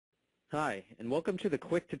Hi, and welcome to the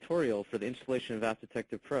quick tutorial for the installation of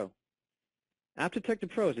AppDetectivePro.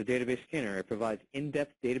 AppDetectivePro is a database scanner. It provides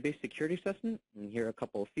in-depth database security assessment, and here are a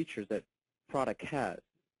couple of features that product has.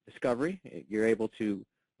 Discovery, you're able to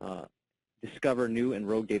discover new and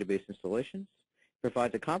rogue database installations. It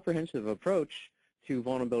provides a comprehensive approach to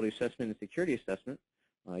vulnerability assessment and security assessment.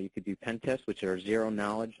 You could do pen tests, which are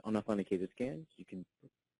zero-knowledge, unauthenticated scans. You can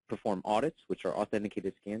perform audits, which are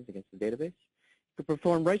authenticated scans against the database. To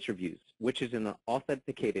perform rights reviews, which is an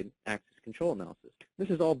authenticated access control analysis. This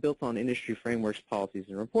is all built on industry frameworks, policies,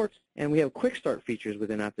 and reports, and we have quick start features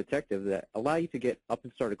within AppDetective that allow you to get up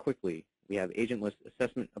and started quickly. We have agentless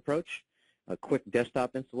assessment approach, a quick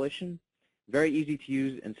desktop installation, very easy to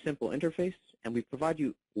use and simple interface, and we provide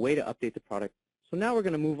you a way to update the product. So now we're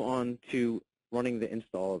going to move on to running the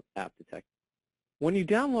install of AppDetective. When you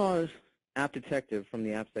download AppDetective from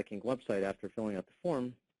the Appsecinc website after filling out the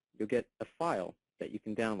form, you'll get a file that you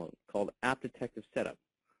can download called AppDetective Setup.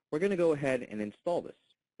 We're going to go ahead and install this.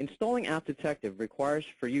 Installing AppDetective requires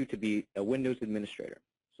for you to be a Windows administrator.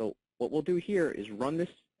 So what we'll do here is run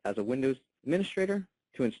this as a Windows administrator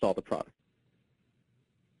to install the product.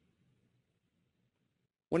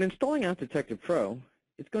 When installing AppDetectivePro,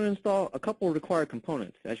 it's going to install a couple of required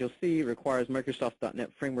components. As you'll see, it requires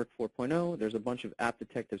Microsoft.NET Framework 4.0. There's a bunch of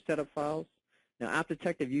AppDetective setup files. Now,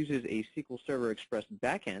 AppDetective uses a SQL Server Express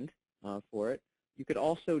backend for it. You could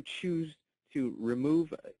also choose to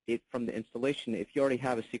remove it from the installation if you already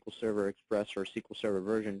have a SQL Server Express or SQL Server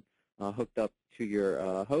version hooked up to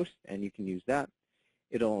your host, and you can use that.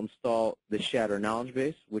 It'll install the Shatter knowledge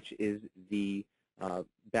base, which is the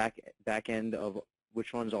back end of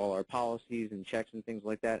which runs all our policies and checks and things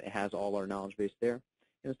like that. It has all our knowledge base there.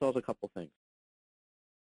 It installs a couple things.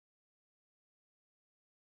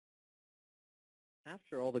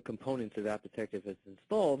 After all the components of AppDetective is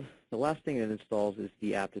installed, the last thing it installs is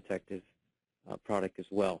the AppDetective product as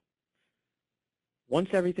well. Once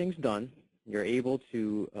everything's done, you're able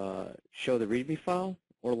to show the README file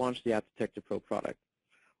or launch the AppDetectivePro product.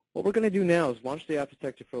 What we're going to do now is launch the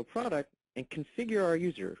AppDetectivePro product and configure our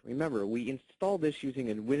user. Remember, we installed this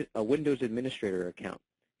using a Windows administrator account.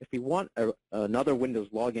 If we want another Windows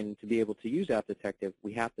login to be able to use AppDetective,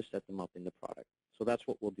 we have to set them up in the product. So that's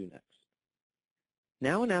what we'll do next.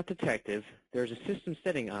 Now in AppDetective, there's a system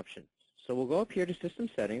setting option. So we'll go up here to system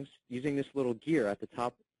settings using this little gear at the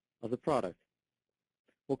top of the product.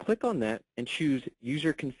 We'll click on that and choose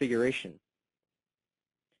user configuration.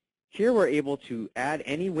 Here we're able to add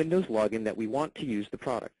any Windows login that we want to use the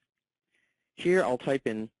product. Here I'll type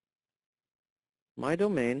in my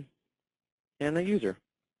domain and a user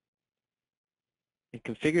and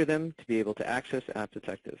configure them to be able to access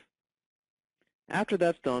AppDetective. After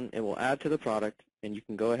that's done, it will add to the product, and you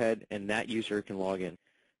can go ahead and that user can log in.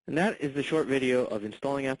 And that is the short video of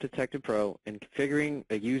installing AppDetectivePro and configuring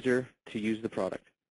a user to use the product.